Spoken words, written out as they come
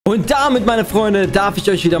Und damit, meine Freunde, darf ich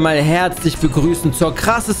euch wieder mal herzlich begrüßen zur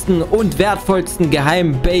krassesten und wertvollsten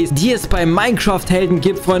geheimen Base, die es bei Minecraft-Helden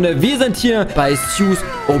gibt, Freunde. Wir sind hier bei SYous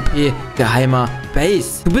OP geheimer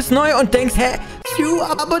Base. Du bist neu und denkst, hä? SYou,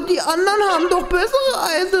 aber die anderen haben doch bessere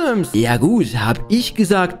Items. Ja gut, hab ich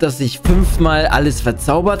gesagt, dass ich 5-mal alles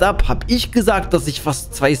verzaubert hab? Hab ich gesagt, dass ich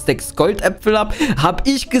fast 2 Stacks Goldäpfel hab? Hab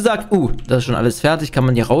ich gesagt, das ist schon alles fertig, kann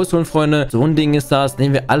man hier rausholen, Freunde. So ein Ding ist das.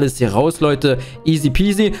 Nehmen wir alles hier raus, Leute. Easy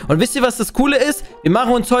peasy. Und wisst ihr, was das Coole ist? Wir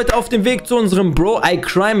machen uns heute auf den Weg zu unserem Bro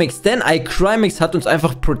iCrimix, denn iCrimix hat uns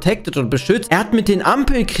einfach protected und beschützt. Er hat mit den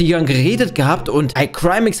Ampelkriegern geredet gehabt und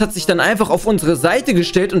iCrimix hat sich dann einfach auf unsere Seite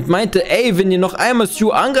gestellt und meinte, ey, wenn ihr noch einmal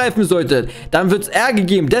SYou angreifen solltet, dann wird es Ärger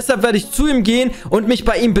geben. Deshalb werde ich zu ihm gehen und mich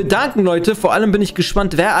bei ihm bedanken, Leute. Vor allem bin ich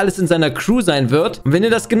gespannt, wer alles in seiner Crew sein wird. Und wenn ihr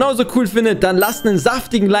das genauso cool findet, dann lasst einen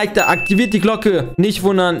saftigen Like da, aktiviert die Glocke. Nicht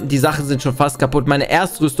wundern, die Sachen sind schon fast kaputt. Meine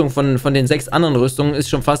Erstrüstung von den 6 anderen Rüstungen ist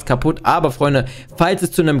schon fast kaputt. Aber, Freunde, falls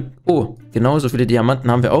es zu einem... Oh, genauso viele Diamanten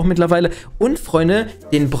haben wir auch mittlerweile. Und, Freunde,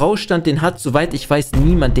 den Braustand, den hat, soweit ich weiß,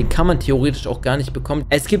 niemand. Den kann man theoretisch auch gar nicht bekommen.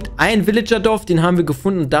 Es gibt ein Villagerdorf, den haben wir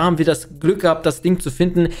gefunden. Und da haben wir das Glück gehabt, das Ding zu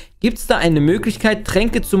finden. Gibt es da eine Möglichkeit,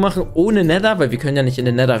 Tränke zu machen ohne Nether? Weil wir können ja nicht in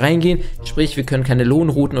den Nether reingehen. Sprich, wir können keine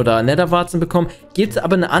Lohnruten oder Netherwarzen bekommen. Gibt es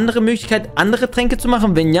aber eine andere Möglichkeit, andere Tränke zu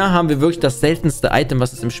machen? Wenn ja, haben wir wirklich das seltenste Item,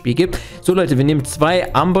 was es im Spiel gibt. So, Leute, wir nehmen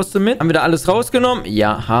 2 Ambosse mit. Haben wir da alles rausgenommen?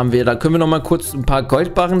 Ja, haben wir. Da können wir nochmal kurz ein paar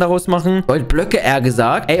Goldbarren daraus machen. Goldblöcke, eher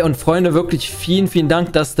gesagt. Ey, und Freunde, wirklich vielen, vielen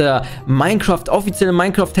Dank, dass der offizielle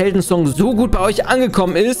Minecraft-Helden-Song so gut bei euch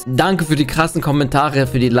angekommen ist. Danke für die krassen Kommentare,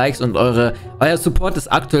 für die Likes und euer Support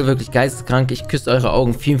ist aktuell wirklich geisteskrank. Ich küsse eure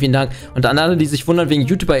Augen. Vielen, vielen Dank. Und an alle, die sich wundern wegen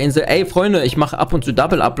YouTuber-Insel. Ey, Freunde, ich mache ab und zu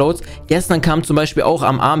Double-Uploads. Gestern kam zum Beispiel auch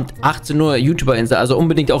am Abend 18 Uhr YouTuber-Insel. Also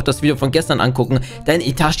unbedingt auch das Video von gestern angucken. Denn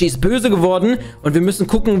Itachi ist böse geworden. Und wir müssen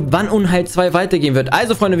gucken, wann Unheil 2 weitergehen wird.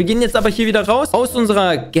 Also, Freunde, wir gehen jetzt aber hier wieder raus aus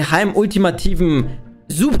unserer geheim ultimativen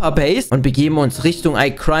Super Base und begeben uns Richtung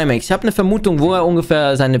iCrimix. Ich habe eine Vermutung, wo er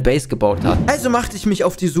ungefähr seine Base gebaut hat. Also machte ich mich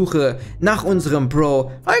auf die Suche nach unserem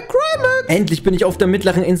Bro iCrimix. Endlich bin ich auf der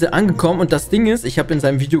mittleren Insel angekommen und das Ding ist, ich habe in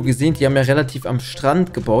seinem Video gesehen, die haben ja relativ am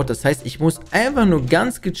Strand gebaut. Das heißt, ich muss einfach nur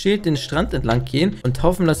ganz gechillt den Strand entlang gehen und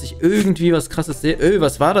hoffen, dass ich irgendwie was Krasses sehe.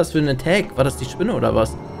 Was war das für ein Attack? War das die Spinne oder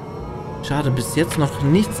was? Schade, bis jetzt noch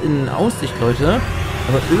nichts in Aussicht, Leute.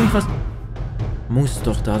 Aber irgendwas muss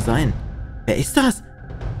doch da sein. Wer ist das?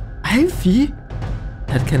 Alfie?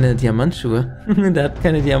 Der hat keine Diamantschuhe. Der hat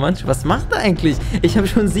keine Diamantschuhe. Was macht er eigentlich? Ich habe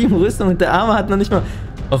schon 7 Rüstungen und der Arme hat noch nicht mal...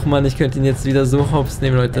 Och Mann, ich könnte ihn jetzt wieder so hops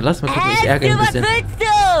nehmen, Leute. Lass mal gucken, ich ärgere ihn ein bisschen. Was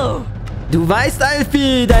willst du? Du weißt,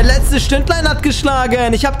 Alfie, dein letztes Stündlein hat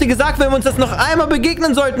geschlagen. Ich habe dir gesagt, wenn wir uns das noch einmal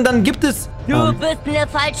begegnen sollten, dann gibt es... Du bist in der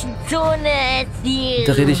falschen Zone,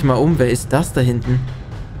 SYou. Dreh dich mal um. Wer ist das da hinten?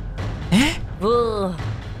 Hä? Wo?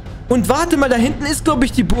 Und warte mal, da hinten ist, glaube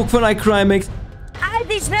ich, die Burg von iCrimix.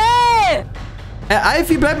 Alfie, schnell!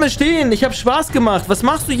 Alfie, bleib mal stehen. Ich habe Spaß gemacht. Was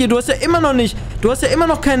machst du hier? Du hast ja immer noch nicht... Du hast ja immer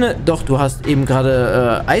noch keine... Doch, du hast eben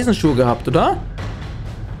gerade Eisenschuhe gehabt, oder?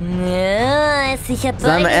 Ja, ich hab...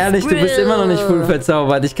 Sei mal ehrlich, du bist immer noch nicht full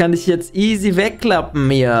verzaubert. Ich kann dich jetzt easy wegklappen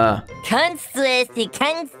hier. Kannst du es?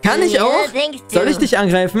 Kannst du? Kann ich auch? Soll ich dich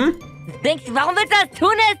angreifen? Warum willst du das tun,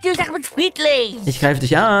 SYou? Sag uns friedlich. Ich greife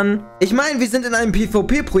dich an. Ich meine, wir sind in einem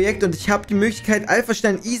PvP-Projekt und ich habe die Möglichkeit,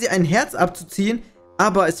 Alpha-Stein easy ein Herz abzuziehen.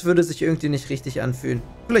 Aber es würde sich irgendwie nicht richtig anfühlen.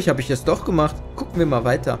 Vielleicht habe ich es doch gemacht. Gucken wir mal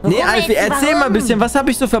weiter. Nee, Alfie, erzähl mal ein bisschen. Was habe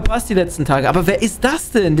ich so verpasst die letzten Tage? Aber wer ist das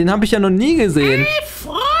denn? Den habe ich ja noch nie gesehen. Hey,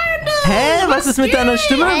 Freunde! Hä? Was ist mit deiner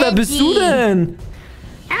Stimme? Wer bist du denn?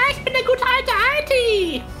 Ja, ich bin der gute alte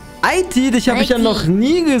IT. IT? Dich habe ich ja noch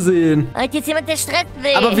nie gesehen. Heute ist jemand, der Stress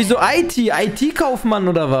will. Aber wieso IT? IT-Kaufmann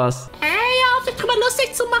oder was? Hey, auf dich drüber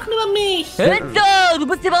lustig zu machen über mich. Hütte, du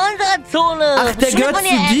bist über unserer Zone. Ach, der gehört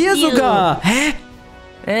zu dir sogar. Hä?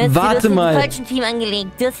 Warte mal. Du hast dich mit dem falschen Team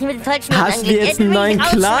angelegt. Du hast dich mit dem falschen Team angelegt. Hast du jetzt einen neuen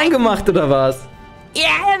Clan gemacht oder was? Ja,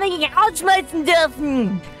 er will mich ausschmeißen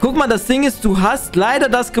dürfen. Guck mal, das Ding ist, du hast leider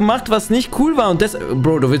das gemacht, was nicht cool war. Und das...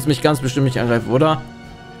 Bro, du willst mich ganz bestimmt nicht angreifen, oder?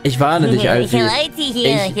 Ich warne dich, Alfie. Ich hab IT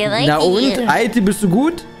hier. Na und? IT, bist du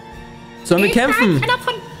gut? Sollen wir kämpfen?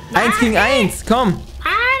 1 gegen 1, komm.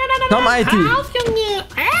 Komm, IT. Auf, Junge.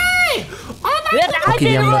 Hey! Oh mein Gott. Okay,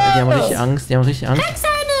 die haben richtig Angst. Die haben richtig Angst.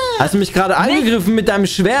 Hast du mich gerade angegriffen mit deinem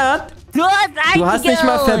Schwert? Du hast nicht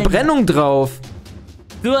mal Verbrennung drauf.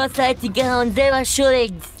 Du hast IT gehauen, selber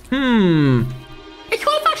schuld. Ich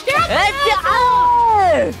hol Verstärkung.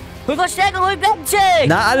 Hol Verstärkung, hol Blackjack.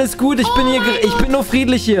 Na, alles gut. Ich bin nur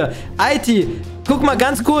friedlich hier. IT, Guck mal,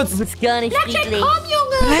 ganz kurz. Du bist gar nicht friedlich. Komm,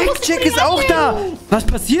 Junge. Blackjack ist auch da. Was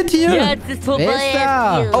passiert hier? Jetzt ist vorbei. Wer ist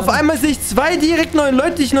da? SYou. Auf einmal sehe ich zwei direkt neue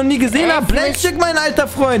Leute, die ich noch nie gesehen habe. Blackjack, mein alter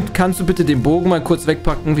Freund. Kannst du bitte den Bogen mal kurz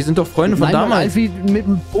wegpacken? Wir sind doch Freunde von Nein, weil damals. Alfie mit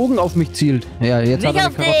dem Bogen auf mich zielt. Ja, jetzt hat Nicht er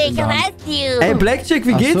auf eine Karotte in dich, der auf Hand. SYou. Ey, Blackjack,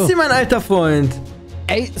 wie Ach geht's so. dir, mein alter Freund?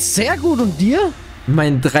 Ey, sehr gut. Und dir?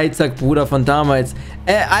 Mein Dreizack-Bruder von damals.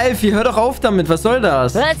 Alfie, hör doch auf damit. Was soll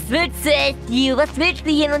das? Was willst du, SYou? Was willst du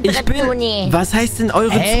hier in unserer Ich bin... Zone? Was heißt denn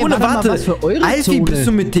eure Hey, Zone? warte mal, Warte. was für eure Alfie, Zone? bist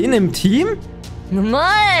du mit denen im Team? Normal.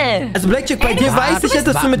 Also Blackjack, bei dir weiß ich ja,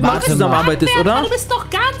 dass du mit Max warte mal. zusammenarbeitest, oder? Du bist doch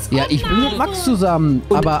ganz Ja, ich bin mit Max zusammen.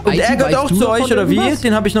 aber Und er IT, gehört weißt auch du zu davon euch, oder wie? irgendwas?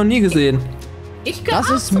 Den habe ich noch nie gesehen. Ich gehöre Das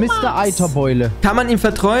auch ist zu Mr. Max. Eiterbeule. Kann man ihm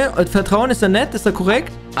vertrauen? Ist er nett? Ist er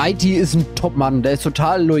korrekt? IT ist ein Top-Mann. Der ist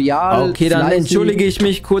total loyal. Okay, dann fleißig. entschuldige ich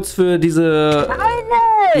mich kurz für diese...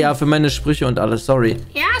 Ja, für meine Sprüche und alles. Sorry.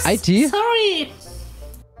 Ja, IT? sorry.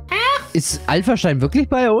 Ist Alphastein wirklich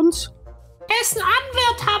bei uns? Er ist ein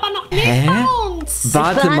Anwärter, aber noch nicht Hä? bei uns.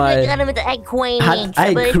 Warte Ich verhandle mal. gerade mit iCrimex. Hat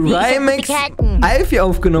aber die hat iCrimex gute Karten. Alfie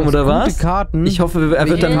aufgenommen, oder Gute was? Karten. Ich hoffe, er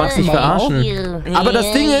wird dann Max nicht Ja, verarschen. Ja, Aber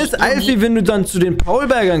das Ding ist, Alfie, wenn du dann zu den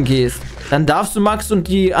Paulbergern gehst, dann darfst du Max und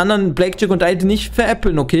die anderen Blackjack und Alti nicht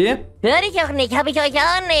veräppeln, okay? Hör ich auch nicht, hab ich euch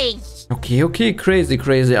auch nicht. Okay,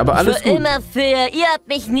 crazy. Aber alles Ich war gut. immer fair, ihr habt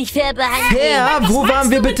mich nicht fair behandelt. Fair? Wo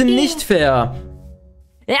waren wir bitte nicht fair?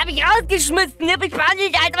 Den hab ich rausgeschmissen, ihr habt mich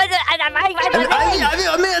behandelt, Alter, Alfie,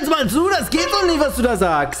 hör mir jetzt mal zu, das geht doch nicht, was du da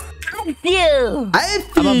sagst. SYou.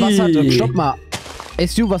 Alfie! Aber was hat... Stopp mal.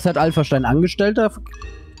 SYou, was hat Alphastein angestellt?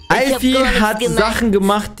 Alfie Ich hab gar nichts hat gemacht. Sachen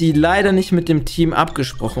gemacht, die leider nicht mit dem Team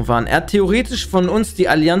abgesprochen waren. Er hat theoretisch von uns die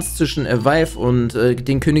Allianz zwischen Vive und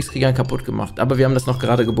den Königskriegern kaputt gemacht. Aber wir haben das noch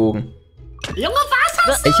gerade gebogen. Junge,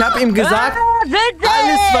 was hast du? Ich habe ihm gesagt,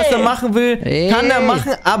 alles, was er machen will, kann er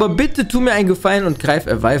machen. Aber bitte tu mir einen Gefallen und greif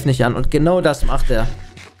Vive nicht an. Und genau das macht er.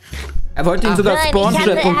 Er wollte ihn sogar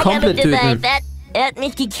Spawn-Trap komplett töten. Er hat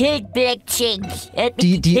mich gekillt, Blackjack. Er hat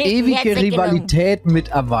mich Die gekillt, mein ewige Herz weggenommen. Rivalität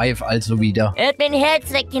mit Avive also wieder. Er hat mein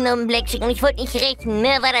Herz weggenommen, Blackjack, und ich wollte nicht rächen, ne?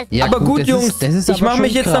 War das... Ja, Aber gut, das Jungs, ist- das ist ich aber mache schon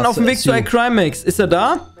mich jetzt dann krass, auf den Weg zu SYou. iCrimex. Ist er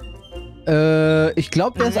da? Ich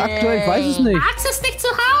glaube, der ist aktuell, ich weiß es nicht. Max ist nicht zu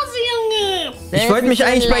Hause, Junge. Ich wollte mich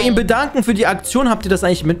eigentlich bei ihm bedanken für die Aktion. Habt ihr das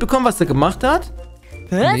eigentlich mitbekommen, was er gemacht hat?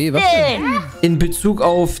 Was Nee, was denn? In Bezug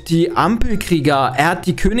auf die Ampelkrieger. Er hat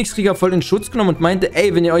die Königskrieger voll in Schutz genommen und meinte,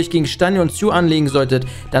 ey, wenn ihr euch gegen Stani und SYou anlegen solltet,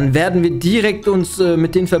 dann werden wir direkt uns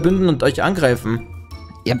mit denen verbünden und euch angreifen.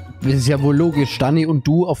 Ja, das ist ja wohl logisch. Stani und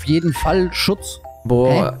du auf jeden Fall Schutz.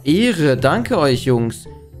 Boah, Ehre. Danke euch, Jungs.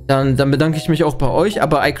 Dann bedanke ich mich auch bei euch.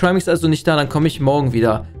 Aber iCrimex ist also nicht da, dann komme ich morgen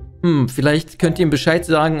wieder. Vielleicht könnt ihr ihm Bescheid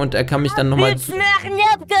sagen und er kann mich dann nochmal... Willst du nach dem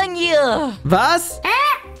Abgang hier? Was?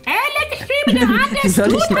 Leg dich viel mit dem an, der ist Soll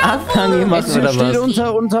ich gut einen drauf. Abhang hier machen SYou oder steht was?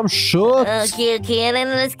 unter unserem Schutz. Okay, dann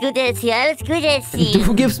alles Gute, SYou, alles Gute, SYou.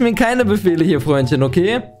 Du gibst mir keine Befehle hier, Freundchen,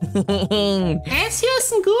 okay? SYou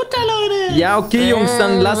ist ein guter, Leute. Ja, okay, Jungs,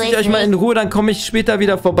 dann lasse ich weiß euch mal in nicht. Ruhe, dann komme ich später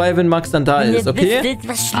wieder vorbei, wenn Max dann da ist, okay? Wisst ihr,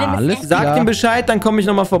 was Schlimmes Alles ist? Sagt Ja. ihm Bescheid, dann komme ich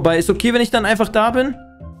nochmal vorbei. Ist okay, wenn ich dann einfach da bin?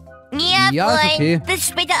 Ja, Ja, ist Freund. okay. Bis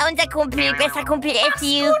später, unser Kumpel. Bester Kumpel,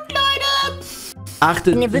 SYou.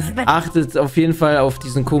 Achtet, Ne, wisst ihr- achtet auf jeden Fall auf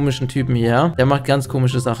diesen komischen Typen hier, ja? Der macht ganz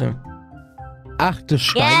komische Sachen. Ach, das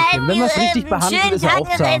Steinchen. Wenn man es richtig behandelt, schönen ist er Tag auch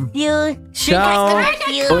noch, zahm. SYou. Schönen Ciao. Tag noch,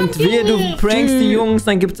 SYou. Und wehe, du prankst die Jungs,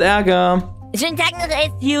 dann gibt's Ärger. Schönen Tag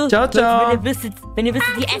noch, SYou. Ciao, ciao. Wenn ihr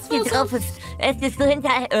wüsstet, wie SYou drauf ist. Es ist so hinter...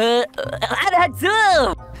 hört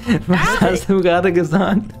zu. Was hast du gerade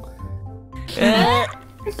gesagt?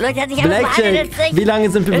 Leute, hat sich einfach behandelt, Blackjack, wie lange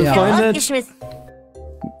sind wir befreundet? rausgeschmissen.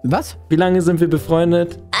 Was? Wie lange sind wir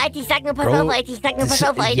befreundet? Alter, ich sag nur, pass Bro, auf, Alter. Ich sag nur, das pass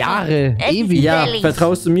auf, Alter. Jahre, Es ist ewig. Ja, gefährlich.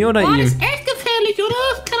 vertraust du mir oder Boah, das ihm? ist echt gefährlich,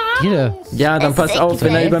 oder? Keine Ahnung. Jeder. Ja, dann Es pass ist auf, echt wenn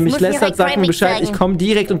er gefährlich. über mich Muss mir lästert, sag ihm iCrimex Bescheid, sagen. ich komme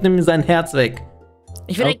direkt und nehme ihm sein Herz weg.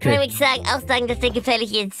 Ich will Okay. iCrimex auch sagen, dass der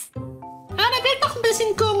gefährlich ist. Ja, der wirkt doch ein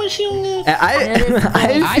bisschen komisch, Junge.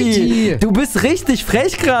 Alfie, Alti. du bist richtig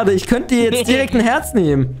frech gerade. Ich könnte dir jetzt direkt ein Herz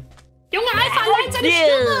nehmen. Junge, einfach allein seine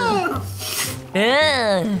Stimme.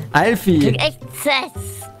 Ja, Alfie, klingt echt sass.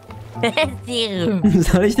 SYou.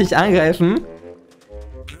 soll ich dich angreifen?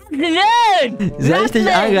 Nein! Soll ich dich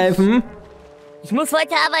Lass mich. angreifen? Ich muss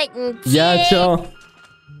weiterarbeiten. Ja, Tschüss. ciao.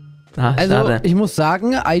 Ah, Also, schade. ich muss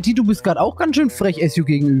sagen, IT, du bist gerade auch ganz schön frech SYou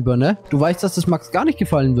gegenüber, ne? Du weißt, dass das Max gar nicht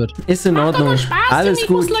gefallen wird. Ist in Macht doch Ordnung. nur Spaß, Alles Junge. Ich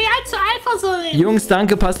muss gut. loyal zu Alpha sein. Jungs,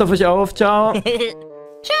 danke, passt auf euch auf. Ciao.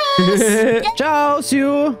 Ciao,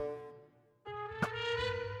 SYou.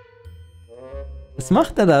 Was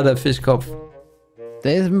macht er da, der Fischkopf?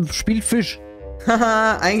 Spielt Fisch.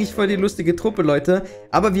 Haha, eigentlich voll die lustige Truppe, Leute.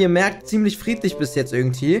 Aber wie ihr merkt, ziemlich friedlich bis jetzt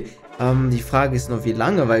irgendwie. Die Frage ist nur, wie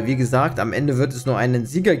lange, weil wie gesagt, am Ende wird es nur einen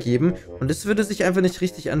Sieger geben und es würde sich einfach nicht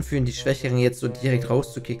richtig anfühlen, die Schwächeren jetzt so direkt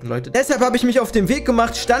rauszukicken, Leute. Deshalb habe ich mich auf den Weg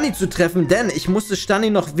gemacht, Stani zu treffen, denn ich musste Stani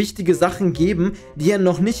noch wichtige Sachen geben, die er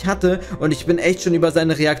noch nicht hatte und ich bin echt schon über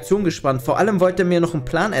seine Reaktion gespannt. Vor allem wollte er mir noch einen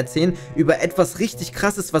Plan erzählen über etwas richtig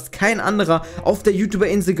Krasses, was kein anderer auf der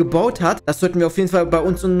YouTuber-Insel gebaut hat. Das sollten wir auf jeden Fall bei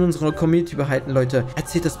uns und in unserer Community behalten, Leute.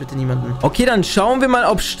 Erzählt das bitte niemandem. Okay, dann schauen wir mal,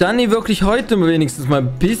 ob Stani wirklich heute wenigstens mal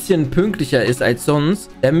ein bisschen pünktlicher ist als sonst.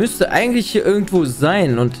 Er müsste eigentlich hier irgendwo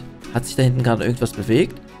sein. Und hat sich da hinten gerade irgendwas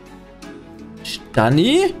bewegt?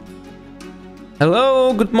 Stani?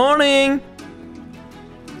 Hello, good morning.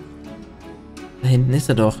 Da hinten ist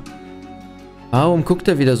er doch. Warum guckt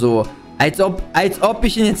er wieder so? Als ob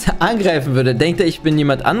ich ihn jetzt angreifen würde. Denkt er, ich bin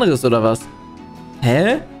jemand anderes oder was?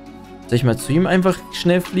 Hä? Soll ich mal zu ihm einfach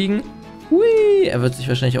schnell fliegen? Hui, er wird sich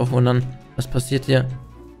wahrscheinlich auch wundern. Was passiert hier?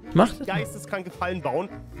 Macht geisteskranke Fallen bauen,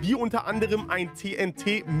 wie unter anderem ein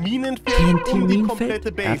TNT-Minenfeld um die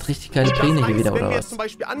komplette Base. Er hat richtig geile Pläne hier wieder, oder was? Wenn wir jetzt zum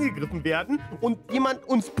Beispiel angegriffen werden und jemand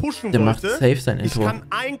uns pushen Der sollte, macht safe sein Intro. ich kann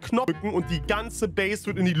einen Knopf drücken und die ganze Base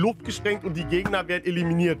wird in die Luft gesprengt und die Gegner werden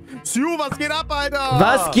eliminiert. SYou, was geht ab, Alter?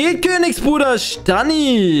 Was geht, Königsbruder?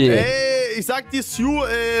 Stani! Ey, ich sag dir, SYou,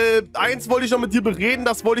 eins wollte ich noch mit dir bereden,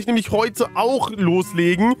 das wollte ich nämlich heute auch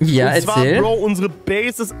loslegen. Ja, und zwar, erzähl. Bro, unsere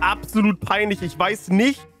Base ist absolut peinlich. Ich weiß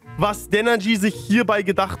nicht, was Standart sich hierbei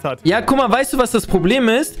gedacht hat. Ja, guck mal, weißt du, was das Problem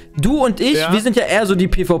ist? Du und ich, wir sind ja eher so die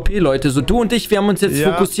PvP-Leute. So du und ich, wir haben uns jetzt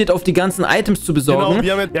fokussiert auf die ganzen Items zu besorgen. Genau,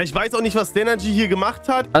 wir haben ja, ich weiß auch nicht, was Standart hier gemacht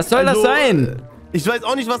hat. Was soll das sein? Ich weiß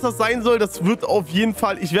auch nicht, was das sein soll. Das wird auf jeden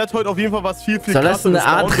Fall, ich werde heute auf jeden Fall was viel Soll das eine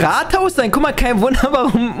Art Rathaus sein? Guck mal, kein Wunder,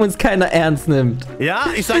 warum uns keiner ernst nimmt. Ja,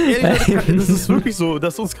 ich sag ehrlich, das ist wirklich so.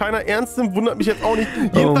 Dass uns keiner ernst nimmt, wundert mich jetzt auch nicht.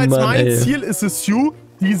 Jedenfalls, Mann, mein Ziel ist es, SYou,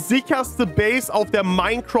 die sicherste Base auf der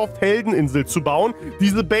Minecraft-Heldeninsel zu bauen.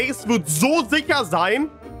 Diese Base wird so sicher sein,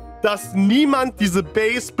 dass niemand diese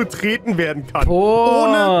Base betreten werden kann,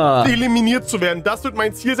 ohne eliminiert zu werden. Das wird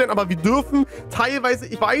mein Ziel sein, aber wir dürfen teilweise,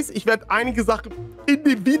 ich weiß, ich werde einige Sachen in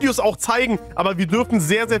den Videos auch zeigen, aber wir dürfen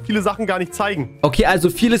sehr, sehr viele Sachen gar nicht zeigen. Okay,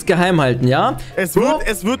 also vieles geheim halten, ja? Es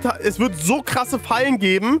wird so krasse Fallen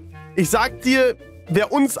geben. Ich sag dir,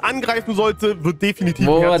 wer uns angreifen sollte, wird definitiv...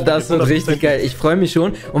 Boah, das wird richtig geil. Ich freue mich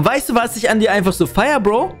schon. Und weißt du, was ich an dir einfach so feier,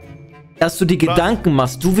 Bro? Dass du dir Gedanken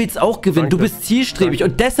machst. Du willst auch gewinnen. Danke. Du bist zielstrebig.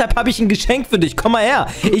 Und deshalb habe ich ein Geschenk für dich. Komm mal her.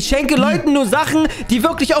 Ich schenke Leuten nur Sachen, die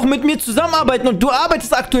wirklich auch mit mir zusammenarbeiten. Und du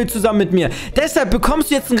arbeitest aktuell zusammen mit mir. Deshalb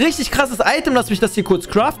bekommst du jetzt ein richtig krasses Item. Lass mich das hier kurz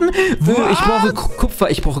craften. Ich brauche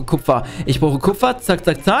Kupfer. Ich brauche Kupfer. Ich brauche Kupfer. Zack,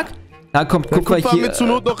 zack, zack. Da kommt Kupfer hier. Mit zur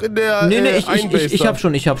Not noch in der nee, ich hab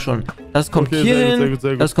schon. Das kommt hier hin.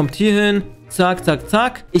 Sehr gut. Das kommt hier hin. Zack, zack,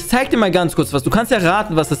 zack. Ich zeig dir mal ganz kurz was. Du kannst ja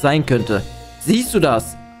raten, was das sein könnte. Siehst du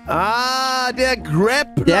das? Ah, der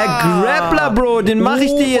Grappler. Der Grappler, Bro. Den mache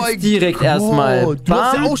ich dir jetzt direkt erstmal. Du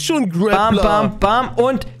hast ja auch schon Grappler. Bam, bam, bam.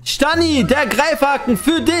 Und Stani, der Greifhaken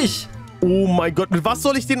für dich. Oh mein Gott, mit was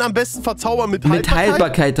soll ich den am besten verzaubern? Mit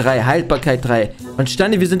Haltbarkeit 3, Haltbarkeit 3. Und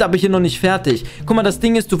Stani, wir sind aber hier noch nicht fertig. Guck mal, das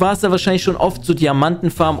Ding ist, du warst da wahrscheinlich schon oft so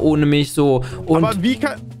Diamantenfarm ohne mich so. Und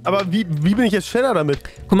aber wie bin ich jetzt schneller damit?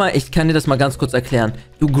 Guck mal, ich kann dir das mal ganz kurz erklären.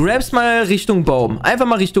 Du grabst mal Richtung Baum. Einfach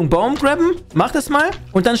mal Richtung Baum grabben. Mach das mal.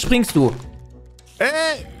 Und dann springst du.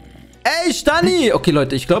 Ey, Stani! Okay,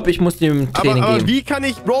 Leute, ich glaube, ich muss dem Training geben. Wie kann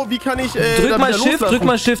ich, Bro, drück mal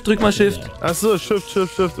Shift, drück mal Shift. Achso,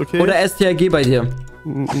 Shift, okay. Oder STRG bei dir.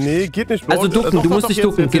 Nee, geht nicht, Bro. Also ducken, du musst dich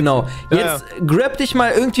ducken, genau. Jetzt grab dich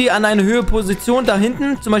mal irgendwie an eine Höheposition da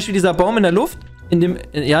hinten. Zum Beispiel dieser Baum in der Luft.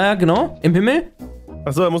 Ja, genau. Im Himmel.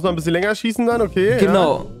 Achso, er muss noch ein bisschen länger schießen dann, okay.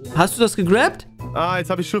 Genau. Ja. Hast du das gegrabt? Ah, jetzt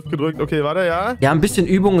habe ich Shift gedrückt. Okay, warte, ja. Ja, ein bisschen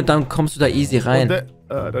Übung und dann kommst du da easy rein.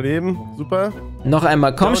 Daneben, super. Noch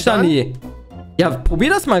einmal, komm, Stani. Ja, probier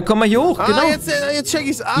das mal, komm mal hier hoch, genau. Jetzt check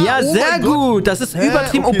ich's. Ja, sehr gut. Das ist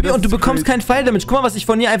übertrieben OP und du bekommst keinen Fire-Damage. Guck mal, was ich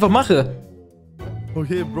von hier einfach mache.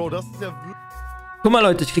 Okay, Bro, das ist ja... Guck mal,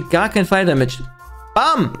 Leute, ich krieg gar keinen Fire-Damage.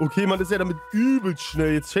 Bam! Okay, man ist ja damit übelst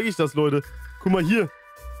schnell. Jetzt check ich das, Leute. Guck mal hier.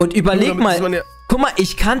 Und überleg mal, guck mal,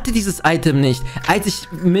 ich kannte dieses Item nicht. Als ich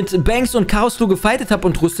mit Banks und Chaos gefightet habe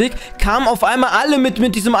und Rustik, kamen auf einmal alle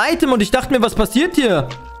mit diesem Item und ich dachte mir, was passiert hier?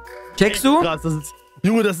 Checkst du? Krass,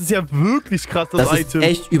 Junge, das ist ja wirklich krass, das Item. Das ist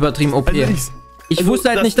echt übertrieben OP. Also ich wusste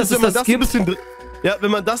halt nicht, dass es das gibt. Ja,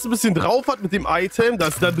 wenn man das ein bisschen drauf hat mit dem Item,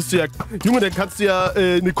 dann bist du ja... Junge, dann kannst du ja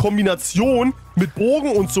eine Kombination mit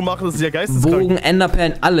Bogen und so machen. Das ist ja geisteskrank. Bogen,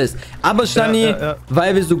 Enderperlen, alles. Aber Stani,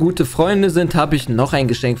 weil wir so gute Freunde sind, habe ich noch ein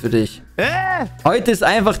Geschenk für dich. Heute ist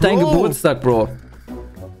einfach dein Geburtstag, Bro.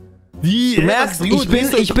 Wie? Du merkst,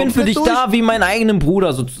 ich bin für dich da wie mein eigenen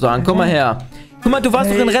Bruder sozusagen. Komm mal her. Guck mal, du warst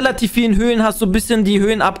doch in relativ vielen Höhlen, hast so ein bisschen die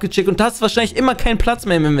Höhen abgecheckt und hast wahrscheinlich immer keinen Platz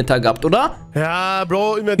mehr im Inventar gehabt, oder? Ja,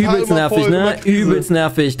 Bro, Inventar übelst immer nervig, voll, ne? Übelst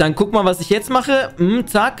nervig. Dann guck mal, was ich jetzt mache.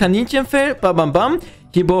 Zack, Kaninchenfell, bam, bam, bam.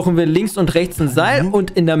 Hier brauchen wir links und rechts ein Seil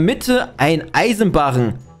und in der Mitte ein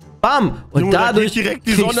Eisenbarren. Bam! Und Junge, dadurch direkt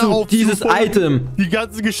die kriegst Sonne du auf, dieses so voll Item. Die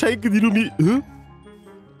ganzen Geschenke, die du mir...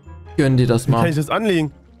 Gönn dir das Wie mal. kann ich das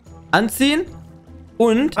anlegen? Anziehen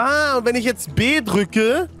und... Ah, und wenn ich jetzt B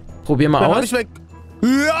drücke... Probier mal dann aus. ich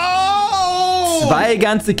ja! 2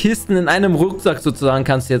 ganze Kisten in einem Rucksack sozusagen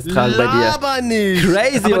kannst du jetzt tragen bei dir. Aber nicht.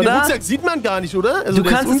 Crazy, aber oder? Den Rucksack sieht man gar nicht, oder? Also Du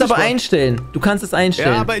kannst es aber einstellen. Du kannst es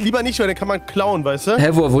einstellen. Ja, aber lieber nicht, weil dann kann man klauen, weißt du? Hä,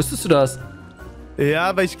 woher wusstest du das?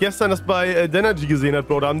 Ja, weil ich gestern das bei Standart gesehen habe,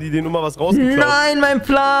 Bro. Da haben die denen immer was rausgeklaut. Nein, mein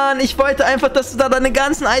Plan. Ich wollte einfach, dass du da deine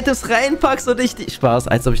ganzen Items reinpackst und ich... Spaß,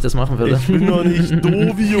 als ob ich das machen würde. Ich bin doch nicht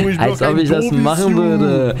doof, Junge. Ich bin als ob ich das machen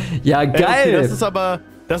würde. Ja, geil. Okay,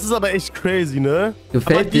 das ist aber echt crazy, ne?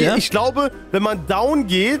 Gefällt dir? Ich glaube, wenn man down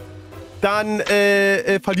geht, dann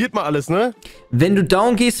verliert man alles, ne? Wenn du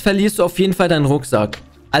down gehst, verlierst du auf jeden Fall deinen Rucksack.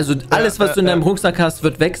 Also alles, was du in deinem Rucksack hast,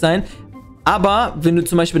 wird weg sein. Aber wenn du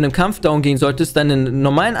zum Beispiel in einem Kampf down gehen solltest, deine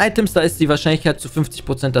normalen Items, da ist die Wahrscheinlichkeit zu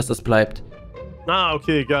 50%, dass das bleibt. Ah,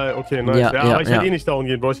 okay, geil, okay, nice. Ja, aber ich will eh nicht down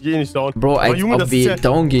gehen, Bro. Ich gehe eh nicht down. Bro, als Junge, ob wir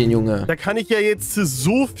down gehen, Junge. Da kann ich ja jetzt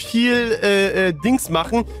so viel Dings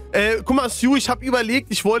machen. Guck mal, SYou, ich habe überlegt,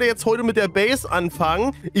 ich wollte jetzt heute mit der Base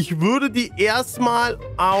anfangen. Ich würde die erstmal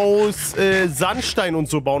aus Sandstein und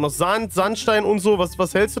so bauen. Aus Sand, Sandstein und so.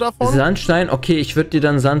 Was hältst du davon? Sandstein? Okay, ich würde dir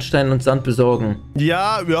dann Sandstein und Sand besorgen.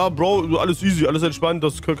 Ja, Bro, alles easy, alles entspannt.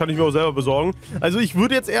 Das kann ich mir auch selber besorgen. Also ich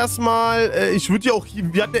würde jetzt erstmal,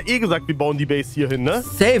 wir hatten ja eh gesagt, wir bauen die Base hier hin, ne?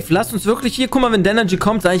 Safe, lass uns wirklich hier, guck mal, wenn Energy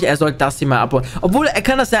kommt, sage ich, er soll das hier mal abbauen. Obwohl, er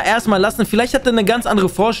kann das ja erstmal lassen. Vielleicht hat er eine ganz andere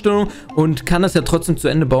Vorstellung und kann das ja trotzdem zu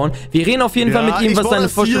Ende bauen. Wir reden auf jeden Fall mit ihm, was seine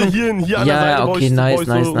Vorstellung... Hier an der Seite ja, okay,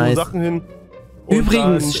 nice. Sachen hin.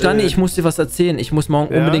 Übrigens, dann, Stani, ich muss dir was erzählen. Ich muss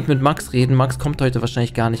morgen unbedingt mit Max reden. Max kommt heute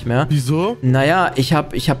wahrscheinlich gar nicht mehr. Wieso? Naja, ich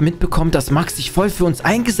hab mitbekommen, dass Max sich voll für uns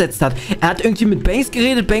eingesetzt hat. Er hat irgendwie mit Banks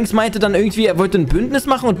geredet. Banks meinte dann irgendwie, er wollte ein Bündnis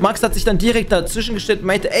machen. Und Max hat sich dann direkt dazwischen gestellt und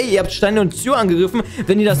meinte, ey, ihr habt Stani und SYou angegriffen.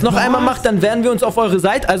 Wenn ihr das noch einmal macht, dann werden wir uns auf eure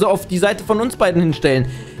Seite, also auf die Seite von uns beiden hinstellen.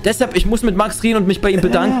 Deshalb, ich muss mit Max reden und mich bei ihm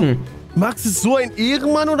bedanken. Max ist so ein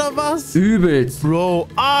Ehrenmann, oder was? Übelst. Bro,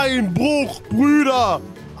 Einbruch, Brüder!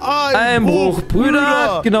 Einbruch,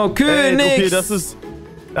 Brüder! Genau, König! Okay, das ist...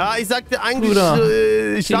 Ja, ich sagte eigentlich, Bruder,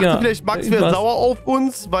 ich dachte vielleicht, Max wäre sauer auf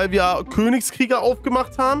uns, weil wir Königskrieger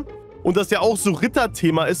aufgemacht haben. Und das ja auch so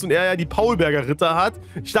Ritterthema ist und er ja die Paulberger Ritter hat.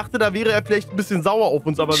 Ich dachte, da wäre er vielleicht ein bisschen sauer auf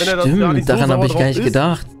uns, aber wenn er das gar nicht so daran habe ich gar nicht ist,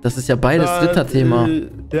 gedacht. Das ist ja beides Ritterthema.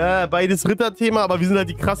 Ja, beides Ritterthema, aber wir sind halt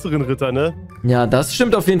die krasseren Ritter, ne? Ja, das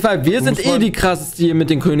stimmt auf jeden Fall. Wir sind eh die krassesten hier mit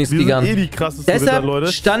den Königskriegern. Wir sind eh die krassesten Ritter,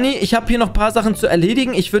 Leute. Stani, ich habe hier noch ein paar Sachen zu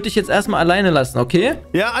erledigen. Ich würde dich jetzt erstmal alleine lassen, okay?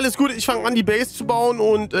 Ja, alles gut. Ich fange an, die Base zu bauen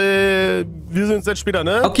und wir sehen uns dann später,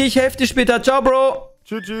 ne? Okay, ich helfe dir später. Ciao, Bro.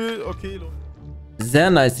 Tschüss, okay, Leute.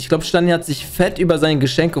 Sehr nice. Ich glaube, Stani hat sich fett über sein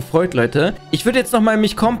Geschenk gefreut, Leute. Ich würde jetzt nochmal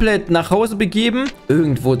mich komplett nach Hause begeben.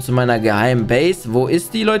 Irgendwo zu meiner geheimen Base. Wo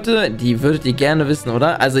ist die, Leute? Die würdet ihr gerne wissen,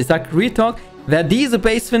 oder? Also ich sag Real Talk. Wer diese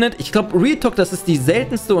Base findet, ich glaube, Real Talk, das ist die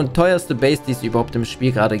seltenste und teuerste Base, die es überhaupt im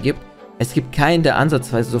Spiel gerade gibt. Es gibt keinen, der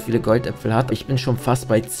ansatzweise so viele Goldäpfel hat. Ich bin schon fast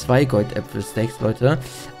bei 2 Goldäpfel-Stacks, Leute.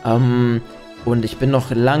 Und ich bin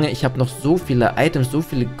noch lange, ich habe noch so viele Items, so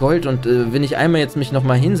viele Gold. Und wenn ich einmal jetzt mich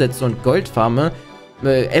nochmal hinsetze und Gold farme,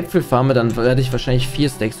 Äpfel farme, dann werde ich wahrscheinlich 4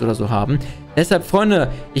 Stacks oder so haben. Deshalb,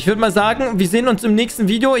 Freunde, ich würde mal sagen, wir sehen uns im nächsten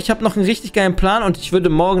Video. Ich habe noch einen richtig geilen Plan und ich würde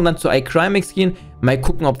morgen dann zu iCrimex gehen. Mal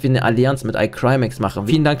gucken, ob wir eine Allianz mit iCrimex machen.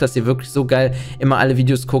 Vielen Dank, dass ihr wirklich so geil immer alle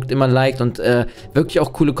Videos guckt, immer liked und wirklich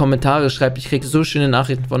auch coole Kommentare schreibt. Ich kriege so schöne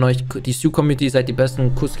Nachrichten von euch. Die SYou-Community, seid die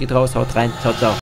Besten. Kuss geht raus, haut rein. Ciao, ciao.